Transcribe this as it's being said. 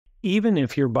even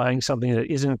if you're buying something that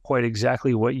isn't quite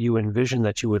exactly what you envision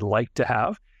that you would like to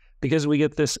have, because we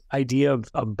get this idea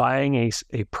of buying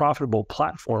a profitable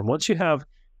platform. Once you have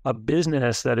a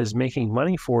business that is making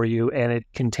money for you and it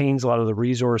contains a lot of the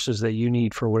resources that you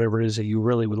need for whatever it is that you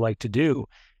really would like to do,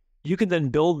 you can then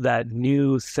build that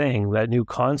new thing, that new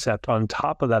concept on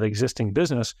top of that existing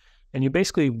business. And you're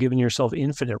basically giving yourself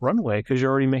infinite runway because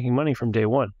you're already making money from day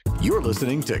one. You're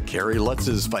listening to Kerry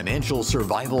Lutz's Financial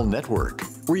Survival Network,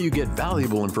 where you get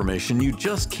valuable information you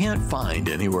just can't find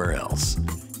anywhere else.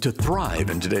 To thrive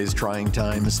in today's trying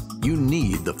times, you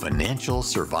need the Financial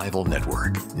Survival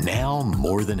Network, now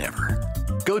more than ever.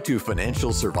 Go to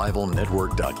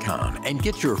financialsurvivalnetwork.com and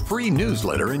get your free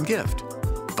newsletter and gift.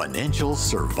 Financial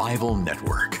Survival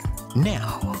Network,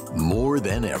 now more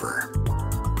than ever.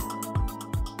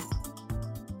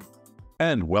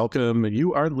 And welcome.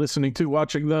 You are listening to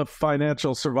Watching the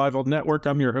Financial Survival Network.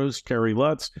 I'm your host, Kerry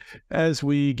Lutz. As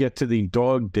we get to the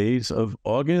dog days of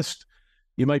August,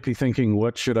 you might be thinking,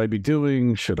 what should I be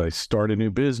doing? Should I start a new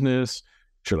business?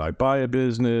 Should I buy a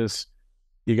business?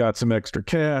 You got some extra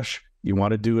cash. You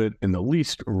want to do it in the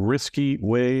least risky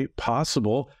way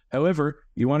possible. However,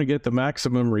 you want to get the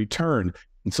maximum return.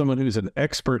 And someone who's an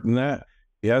expert in that,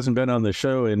 he hasn't been on the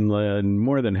show in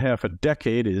more than half a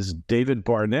decade, is David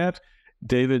Barnett.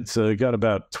 David's got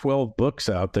about 12 books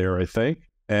out there, I think.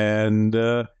 And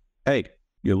hey,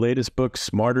 your latest book,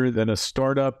 Smarter Than a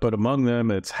Startup, but among them,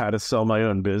 it's How to Sell My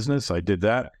Own Business. I did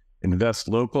that. Invest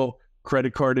Local,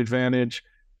 Credit Card Advantage,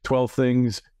 12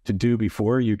 Things to Do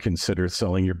Before You Consider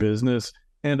Selling Your Business,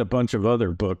 and a bunch of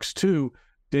other books too.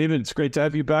 David, it's great to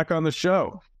have you back on the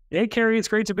show. Hey, Kerry, it's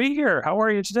great to be here. How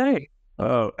are you today?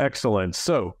 Oh, excellent.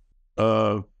 So,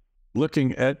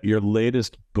 looking at your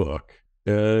latest book,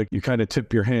 you kind of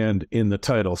tip your hand in the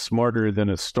title, Smarter Than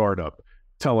a Startup.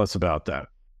 Tell us about that.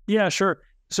 Yeah, sure.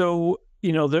 So,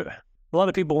 a lot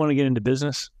of people want to get into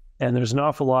business, and there's an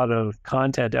awful lot of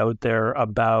content out there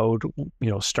about,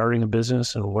 starting a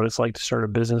business and what it's like to start a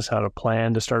business, how to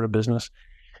plan to start a business.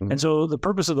 Mm-hmm. And so the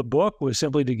purpose of the book was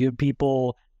simply to give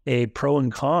people a pro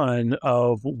and con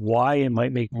of why it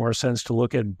might make more sense to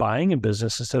look at buying a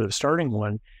business instead of starting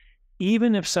one,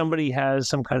 even if somebody has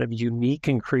some kind of unique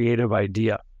and creative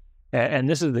idea. And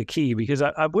this is the key, because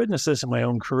I've witnessed this in my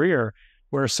own career,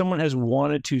 where someone has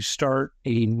wanted to start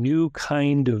a new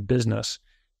kind of business,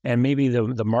 and maybe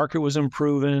the market was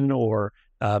unproven, or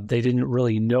they didn't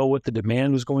really know what the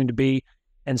demand was going to be.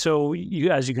 And so,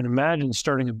 as you can imagine,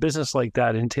 starting a business like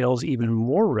that entails even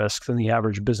more risk than the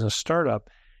average business startup.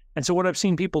 And so what I've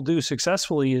seen people do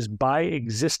successfully is buy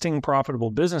existing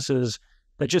profitable businesses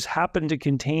that just happen to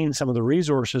contain some of the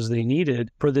resources they needed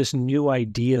for this new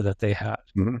idea that they had.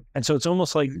 Mm-hmm. And so it's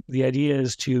almost like the idea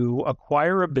is to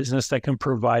acquire a business that can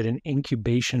provide an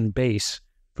incubation base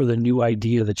for the new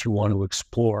idea that you want to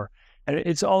explore. And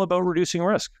it's all about reducing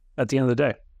risk at the end of the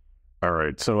day. All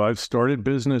right. So I've started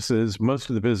businesses. Most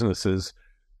of the businesses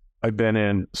I've been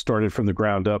in started from the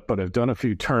ground up, but I've done a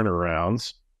few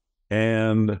turnarounds.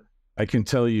 And I can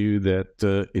tell you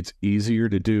that it's easier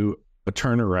to do a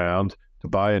turnaround, to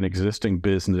buy an existing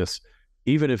business,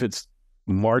 even if it's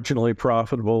marginally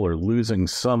profitable or losing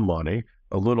some money,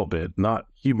 a little bit, not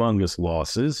humongous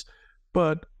losses,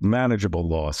 but manageable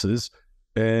losses,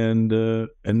 and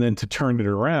then to turn it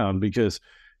around, because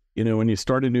when you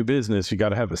start a new business, you got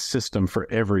to have a system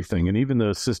for everything, and even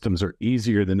those systems are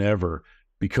easier than ever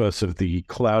because of the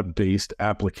cloud-based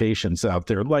applications out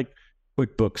there, like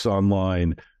QuickBooks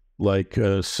Online, like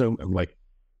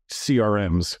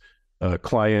CRMs.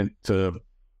 Client,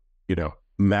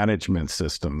 management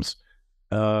systems.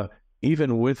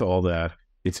 Even with all that,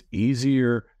 it's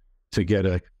easier to get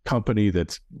a company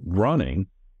that's running,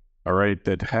 all right,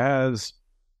 that has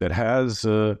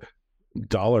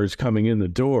dollars coming in the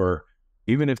door,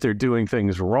 even if they're doing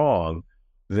things wrong,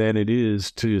 than it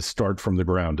is to start from the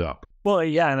ground up. Well,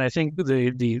 yeah, and I think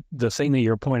the thing that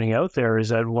you're pointing out there is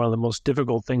that one of the most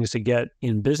difficult things to get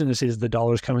in business is the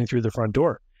dollars coming through the front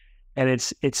door. And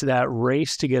it's that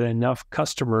race to get enough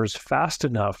customers fast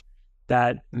enough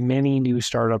that many new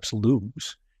startups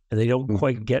lose. And they don't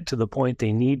quite get to the point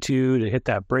they need to hit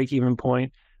that break-even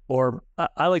point. Or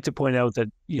I like to point out that,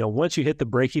 once you hit the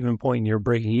break-even point and you're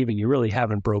breaking even, you really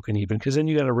haven't broken even, because then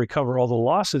you got to recover all the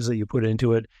losses that you put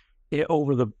into it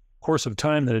over the course of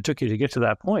time that it took you to get to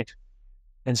that point.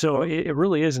 And so it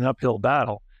really is an uphill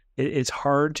battle. It's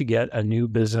hard to get a new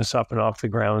business up and off the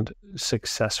ground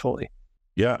successfully.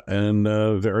 Yeah, and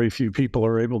very few people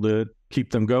are able to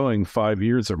keep them going 5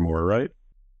 years or more, right?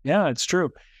 Yeah, it's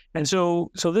true. And so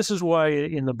this is why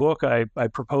in the book I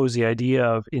propose the idea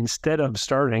of, instead of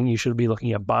starting, you should be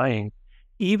looking at buying,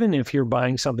 even if you're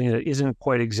buying something that isn't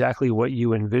quite exactly what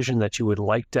you envision that you would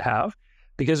like to have,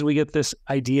 because we get this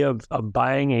idea of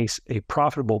buying a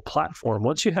profitable platform.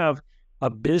 Once you have a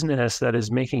business that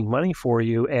is making money for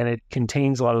you and it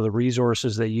contains a lot of the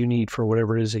resources that you need for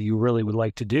whatever it is that you really would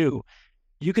like to do,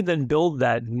 you can then build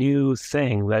that new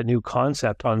thing, that new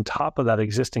concept on top of that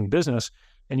existing business.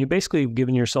 And you basically have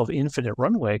given yourself infinite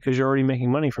runway because you're already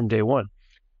making money from day one.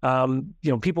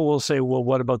 People will say, well,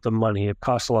 what about the money? It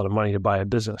costs a lot of money to buy a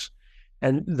business.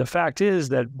 And the fact is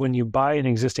that when you buy an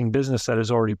existing business that is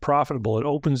already profitable, it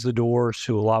opens the doors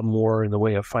to a lot more in the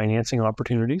way of financing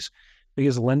opportunities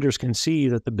because lenders can see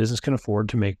that the business can afford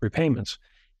to make repayments.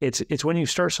 It's when you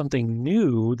start something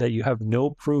new that you have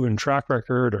no proven track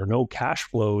record or no cash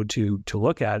flow to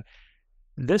look at.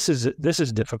 This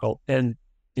is difficult. And,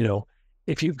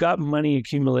 if you've got money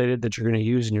accumulated that you're going to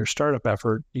use in your startup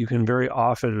effort, you can very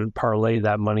often parlay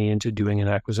that money into doing an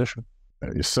acquisition.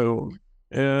 So,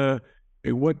 are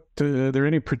there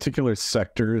any particular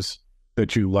sectors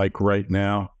that you like right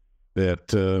now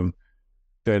that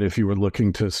if you were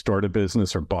looking to start a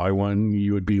business or buy one,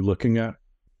 you would be looking at?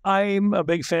 I'm a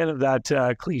big fan of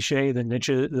that cliche,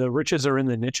 the riches are in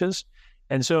the niches.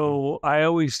 And so I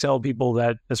always tell people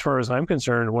that as far as I'm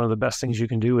concerned, one of the best things you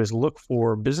can do is look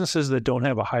for businesses that don't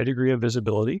have a high degree of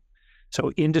visibility.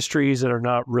 So industries that are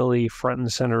not really front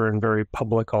and center and very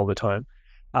public all the time.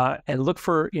 And look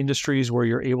for industries where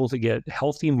you're able to get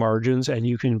healthy margins and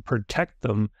you can protect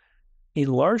them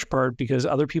in large part because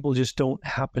other people just don't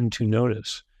happen to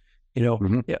notice.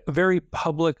 A very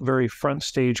public, very front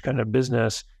stage kind of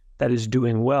business that is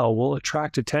doing well will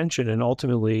attract attention and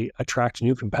ultimately attract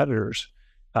new competitors.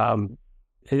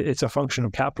 It's a function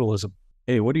of capitalism.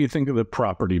 Hey, what do you think of the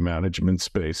property management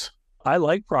space? I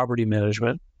like property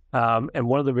management. And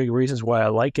one of the big reasons why I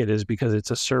like it is because it's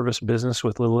a service business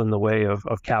with little in the way of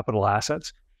capital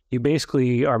assets. You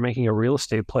basically are making a real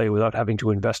estate play without having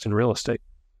to invest in real estate,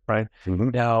 right?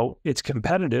 Mm-hmm. Now, it's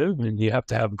competitive and you have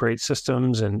to have great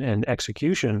systems and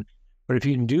execution. But if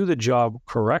you can do the job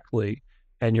correctly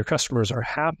and your customers are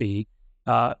happy,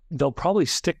 they'll probably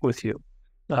stick with you.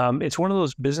 It's one of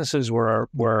those businesses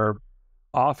where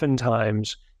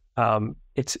oftentimes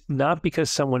it's not because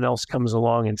someone else comes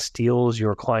along and steals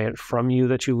your client from you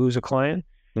that you lose a client.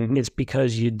 Mm-hmm. It's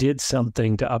because you did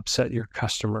something to upset your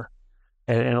customer.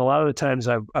 And a lot of the times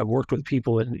I've worked with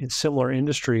people in similar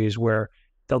industries where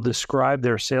they'll describe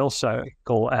their sales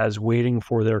cycle as waiting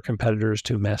for their competitors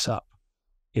to mess up,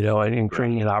 and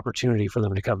creating an opportunity for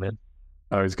them to come in.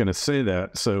 I was going to say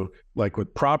that. So like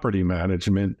with property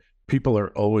management, people are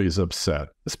always upset,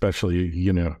 especially,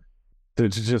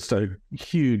 there's just a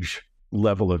huge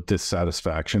level of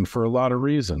dissatisfaction for a lot of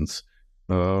reasons.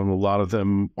 A lot of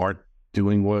them aren't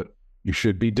doing what you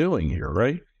should be doing here,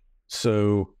 right?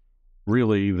 So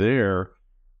really they're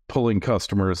pulling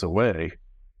customers away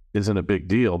isn't a big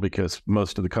deal because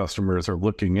most of the customers are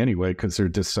looking anyway because they're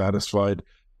dissatisfied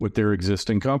with their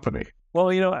existing company. Well,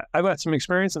 I've got some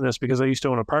experience in this because I used to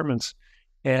own apartments.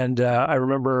 And I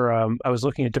remember I was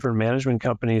looking at different management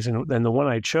companies and the one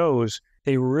I chose,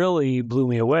 they really blew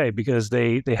me away because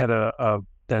they had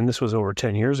then this was over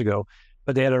 10 years ago,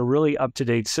 but they had a really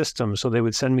up-to-date system. So they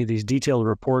would send me these detailed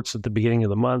reports at the beginning of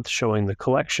the month showing the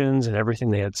collections and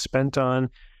everything they had spent on.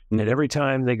 Mm-hmm. And every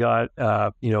time they got,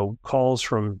 calls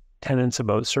from tenants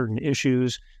about certain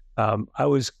issues, I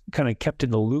was kind of kept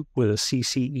in the loop with a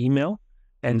CC email.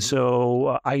 And mm-hmm.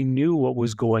 so I knew what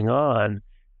was going on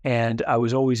and I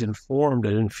was always informed. I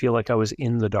didn't feel like I was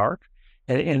in the dark.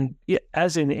 And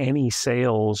as in any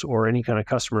sales or any kind of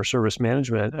customer service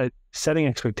management, setting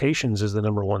expectations is the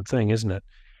number one thing, isn't it?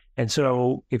 And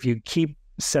so if you keep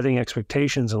setting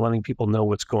expectations and letting people know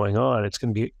what's going on, it's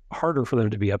going to be harder for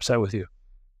them to be upset with you.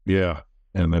 Yeah.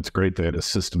 And that's great. They had a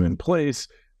system in place,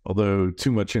 although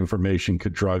too much information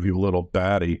could drive you a little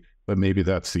batty, but maybe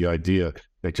that's the idea.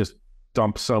 They just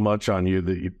dump so much on you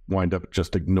that you wind up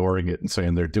just ignoring it and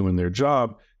saying they're doing their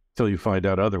job until you find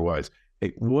out otherwise.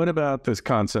 Hey, what about this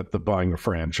concept of buying a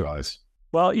franchise?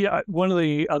 Well, yeah, one of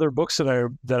the other books that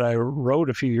I wrote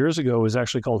a few years ago was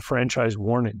actually called Franchise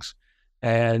Warnings.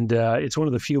 And it's one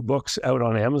of the few books out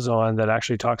on Amazon that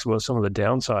actually talks about some of the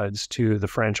downsides to the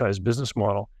franchise business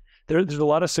model. There's a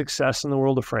lot of success in the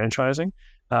world of franchising.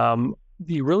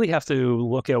 You really have to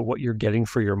look at what you're getting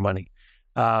for your money.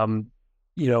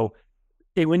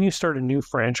 When you start a new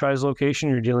franchise location,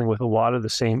 you're dealing with a lot of the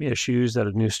same issues that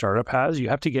a new startup has. You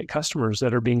have to get customers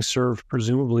that are being served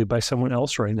presumably by someone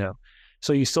else right now.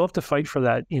 So you still have to fight for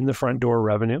that in the front door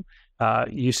revenue.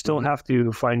 You still have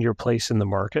to find your place in the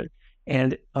market.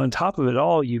 And on top of it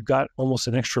all, you've got almost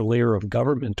an extra layer of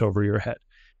government over your head.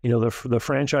 The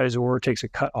franchisor takes a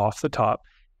cut off the top.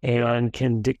 and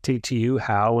can dictate to you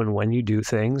how and when you do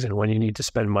things and when you need to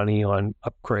spend money on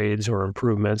upgrades or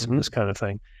improvements and this kind of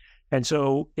thing. And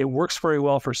so it works very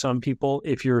well for some people.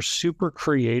 If you're super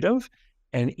creative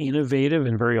and innovative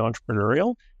and very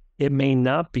entrepreneurial, it may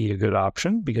not be a good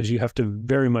option because you have to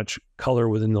very much color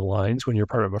within the lines when you're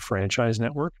part of a franchise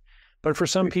network. But for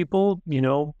some people,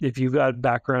 if you've got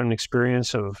background and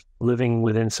experience of living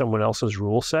within someone else's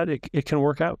rule set, it can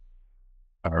work out.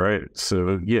 All right.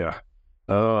 So, yeah.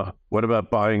 What about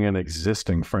buying an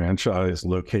existing franchise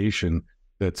location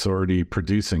that's already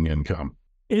producing income?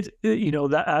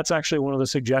 That's actually one of the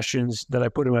suggestions that I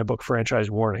put in my book, Franchise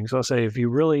Warnings. I'll say if you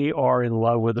really are in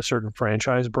love with a certain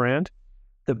franchise brand,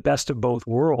 the best of both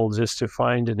worlds is to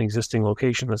find an existing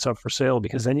location that's up for sale,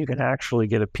 because then you can actually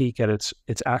get a peek at its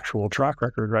actual track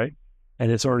record, right?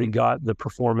 And it's already got the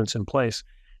performance in place.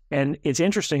 And it's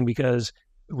interesting because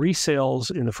resales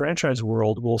in the franchise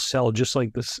world will sell just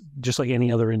like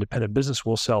any other independent business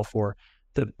will sell for.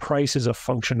 The price is a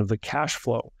function of the cash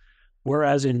flow.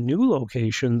 Whereas in new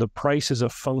location, the price is a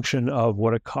function of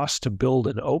what it costs to build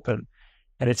and open.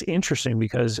 And it's interesting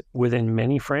because within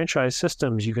many franchise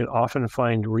systems, you can often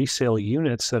find resale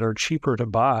units that are cheaper to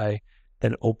buy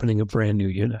than opening a brand new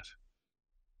unit.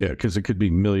 Yeah, because it could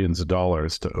be millions of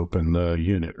dollars to open the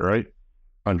unit, right?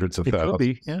 Hundreds of thousands. It could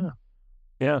be, yeah.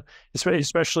 Yeah,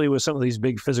 especially with some of these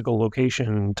big physical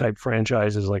location type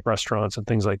franchises like restaurants and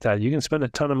things like that. You can spend a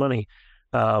ton of money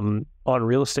on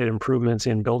real estate improvements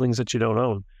in buildings that you don't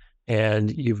own.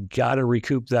 And you've got to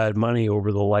recoup that money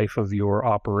over the life of your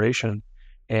operation.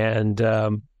 And,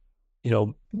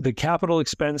 the capital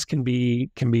expense can be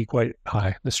quite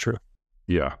high. That's true.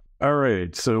 Yeah. All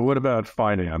right. So what about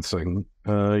financing?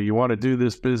 You want to do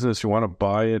this business, you want to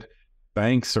buy it.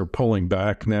 Banks are pulling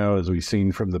back now, as we've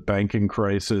seen from the banking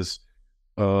crisis.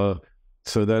 So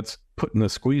that's putting a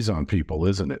squeeze on people,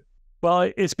 isn't it? Well,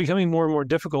 it's becoming more and more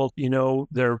difficult. In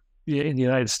the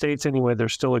United States anyway,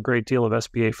 there's still a great deal of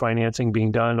SBA financing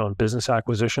being done on business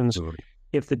acquisitions.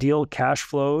 If the deal cash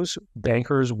flows,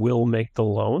 bankers will make the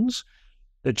loans.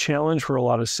 The challenge for a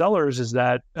lot of sellers is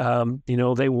that,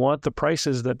 they want the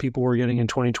prices that people were getting in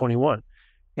 2021.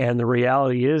 And the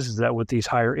reality is that with these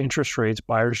higher interest rates,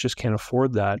 buyers just can't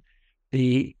afford that.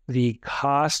 The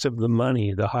cost of the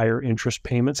money, the higher interest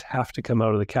payments have to come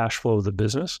out of the cash flow of the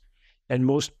business. And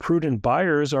most prudent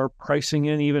buyers are pricing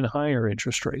in even higher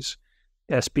interest rates.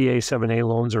 SBA 7A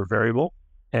loans are variable.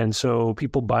 And so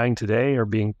people buying today are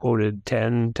being quoted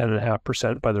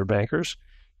 10.5% by their bankers.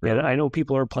 And I know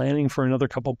people are planning for another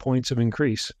couple points of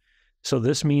increase. So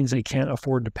this means they can't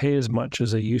afford to pay as much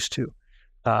as they used to.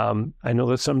 I know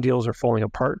that some deals are falling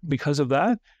apart because of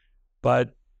that,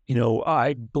 but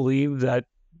I believe that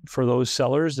for those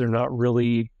sellers, they're not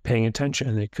really paying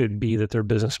attention. It could be that their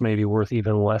business may be worth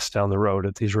even less down the road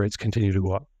if these rates continue to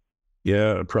go up.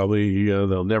 Yeah, probably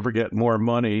they'll never get more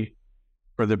money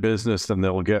for the business than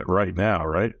they'll get right now,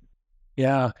 right?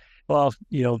 Yeah. Well,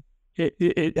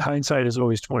 hindsight is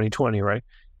always 2020, right?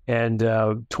 And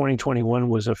 2021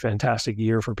 was a fantastic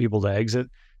year for people to exit.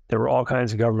 There were all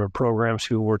kinds of government programs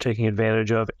who were taking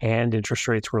advantage of, and interest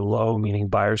rates were low, meaning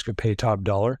buyers could pay top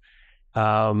dollar.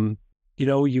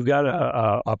 You've got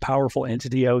a powerful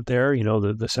entity out there,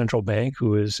 the central bank,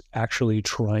 who is actually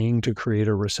trying to create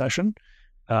a recession.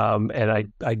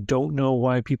 And I don't know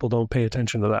why people don't pay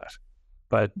attention to that.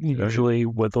 But usually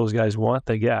what those guys want,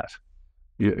 they get.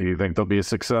 You think they'll be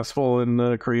successful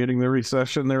in creating the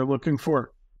recession they're looking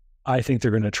for? I think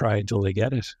they're going to try until they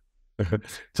get it.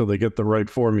 Till they get the right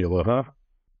formula,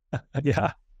 huh?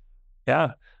 Yeah.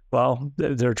 Yeah. Well,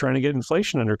 they're trying to get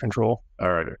inflation under control.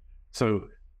 All right. So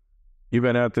you've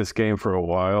been at this game for a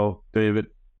while, David.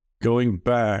 Going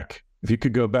back, if you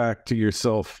could go back to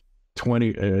yourself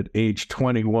at age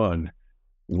 21,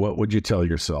 what would you tell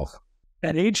yourself?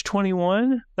 At age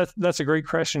 21? That's a great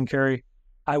question, Kerry.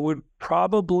 I would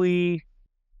probably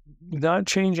not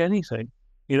change anything.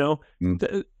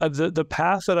 The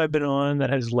path that I've been on that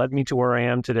has led me to where I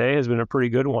am today has been a pretty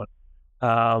good one.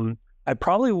 I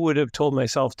probably would have told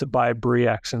myself to buy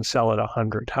Bre-X and sell at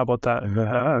 100. How about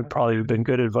that? Probably have been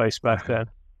good advice back then.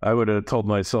 I would have told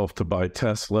myself to buy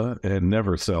Tesla and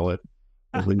never sell it,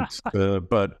 at least.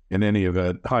 But in any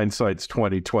event, hindsight's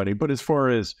 2020. But as far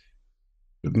as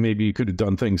maybe you could have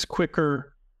done things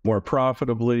quicker, more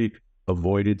profitably,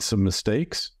 avoided some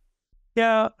mistakes.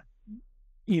 Yeah.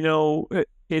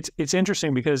 It's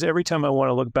interesting because every time I want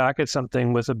to look back at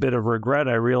something with a bit of regret,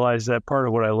 I realize that part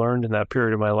of what I learned in that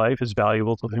period of my life is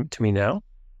valuable to me now.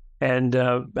 And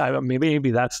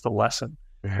maybe that's the lesson.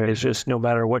 It's just no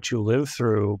matter what you live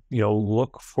through,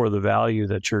 look for the value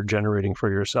that you're generating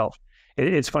for yourself.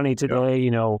 It's funny today,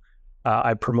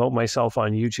 I promote myself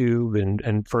on YouTube,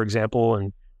 and for example,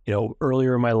 and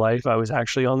earlier in my life, I was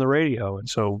actually on the radio, and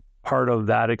so part of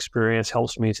that experience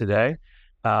helps me today.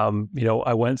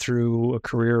 I went through a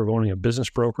career of owning a business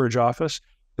brokerage office.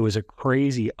 It was a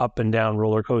crazy up and down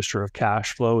roller coaster of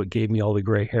cash flow. It gave me all the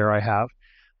gray hair I have,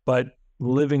 but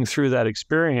living through that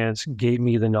experience gave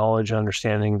me the knowledge and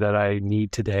understanding that I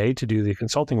need today to do the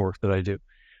consulting work that I do.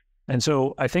 And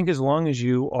so I think as long as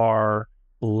you are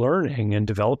learning and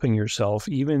developing yourself,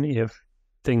 even if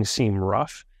things seem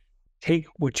rough, take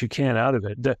what you can out of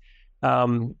it.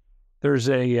 There's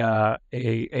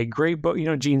a great book,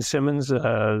 Gene Simmons,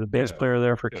 the bass player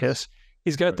there for Kiss.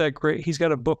 He's got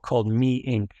a book called Me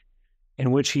Inc.,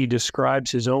 in which he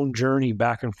describes his own journey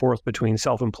back and forth between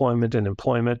self-employment and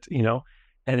employment,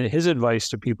 and his advice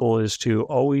to people is to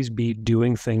always be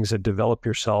doing things that develop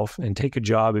yourself, and take a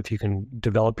job if you can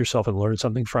develop yourself and learn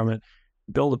something from it,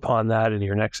 build upon that in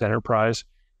your next enterprise.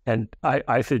 And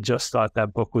I just thought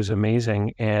that book was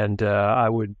amazing. And I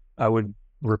would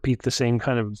repeat the same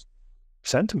kind of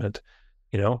sentiment,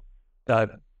 you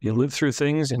live through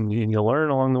things and you learn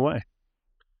along the way.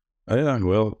 Yeah,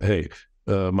 well, hey,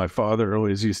 my father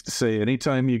always used to say,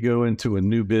 anytime you go into a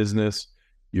new business,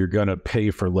 you're going to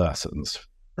pay for lessons,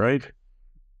 right?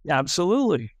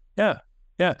 Absolutely. Yeah.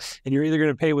 And you're either going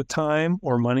to pay with time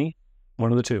or money,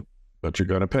 one of the two. But you're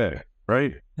going to pay,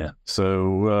 right? Yeah.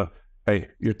 So, hey,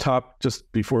 your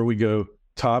just before we go,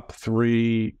 top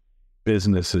 3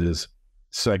 businesses,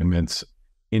 segments,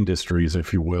 industries,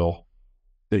 if you will,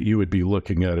 that you would be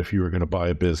looking at if you were going to buy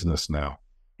a business now?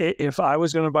 If I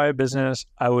was going to buy a business,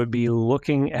 I would be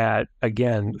looking at,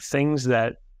 again, things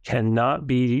that cannot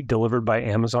be delivered by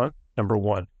Amazon, number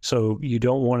one. So you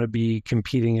don't want to be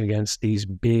competing against these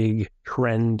big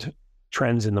trends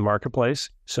in the marketplace.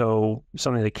 So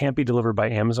something that can't be delivered by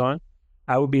Amazon.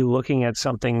 I would be looking at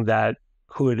something that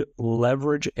could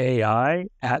leverage AI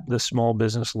at the small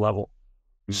business level.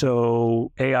 Mm-hmm.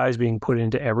 So AI is being put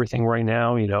into everything right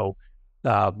now.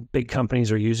 Big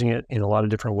companies are using it in a lot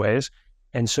of different ways.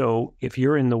 And so if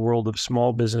you're in the world of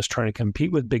small business trying to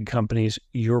compete with big companies,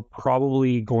 you're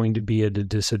probably going to be at a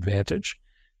disadvantage.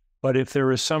 But if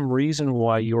there is some reason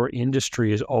why your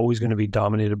industry is always going to be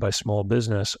dominated by small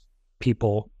business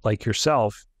people like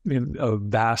yourself, a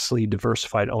vastly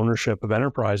diversified ownership of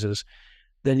enterprises,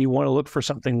 then you want to look for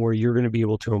something where you're going to be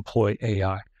able to employ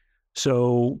AI.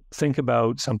 So think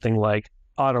about something like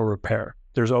auto repair.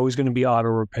 There's always going to be auto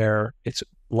repair. It's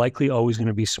likely always going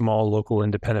to be small, local,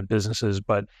 independent businesses.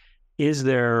 But is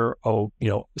there,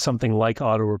 something like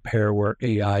auto repair where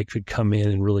AI could come in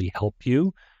and really help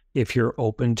you if you're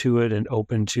open to it and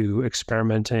open to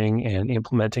experimenting and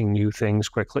implementing new things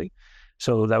quickly?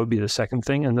 So that would be the second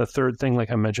thing. And the third thing,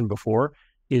 like I mentioned before,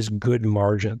 is good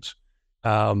margins.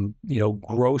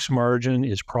 Gross margin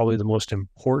is probably the most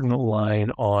important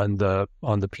line on the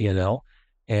P&L.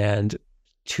 And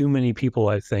too many people,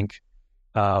 I think,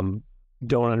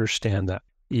 don't understand that.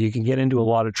 You can get into a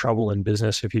lot of trouble in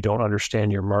business if you don't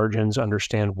understand your margins,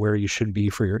 understand where you should be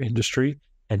for your industry,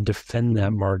 and defend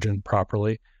that margin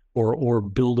properly, or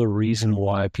build a reason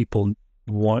why people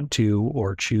want to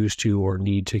or choose to or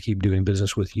need to keep doing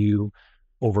business with you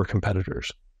over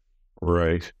competitors.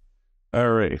 Right.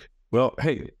 All right. Well,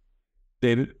 hey,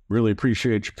 David, really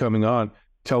appreciate you coming on.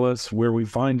 Tell us where we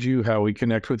find you, how we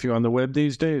connect with you on the web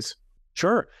these days.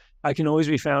 Sure. I can always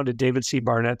be found at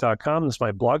davidcbarnett.com. That's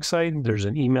my blog site. There's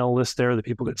an email list there that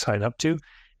people can sign up to.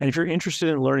 And if you're interested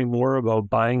in learning more about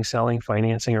buying, selling,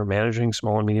 financing, or managing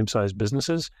small and medium-sized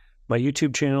businesses, my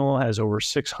YouTube channel has over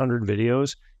 600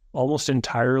 videos, almost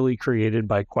entirely created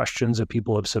by questions that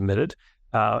people have submitted.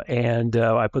 And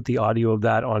I put the audio of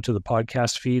that onto the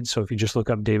podcast feed. So if you just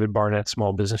look up David Barnett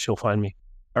Small Business, you'll find me.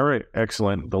 All right.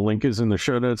 Excellent. The link is in the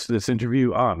show notes to this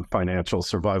interview on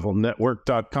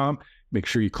financialsurvivalnetwork.com. Make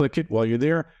sure you click it while you're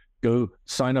there. Go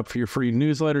sign up for your free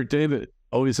newsletter. David,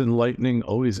 always enlightening,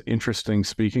 always interesting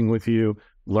speaking with you,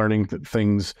 learning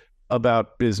things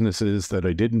about businesses that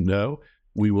I didn't know.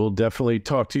 We will definitely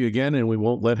talk to you again, and we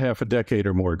won't let half a decade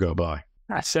or more go by.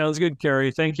 That sounds good, Kerry.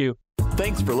 Thank you.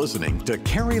 Thanks for listening to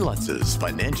Kerry Lutz's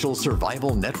Financial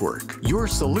Survival Network, your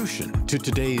solution to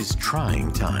today's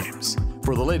trying times.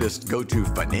 For the latest, go to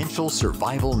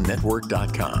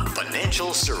financialsurvivalnetwork.com.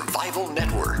 Financial Survival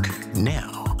Network,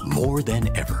 now more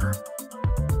than ever.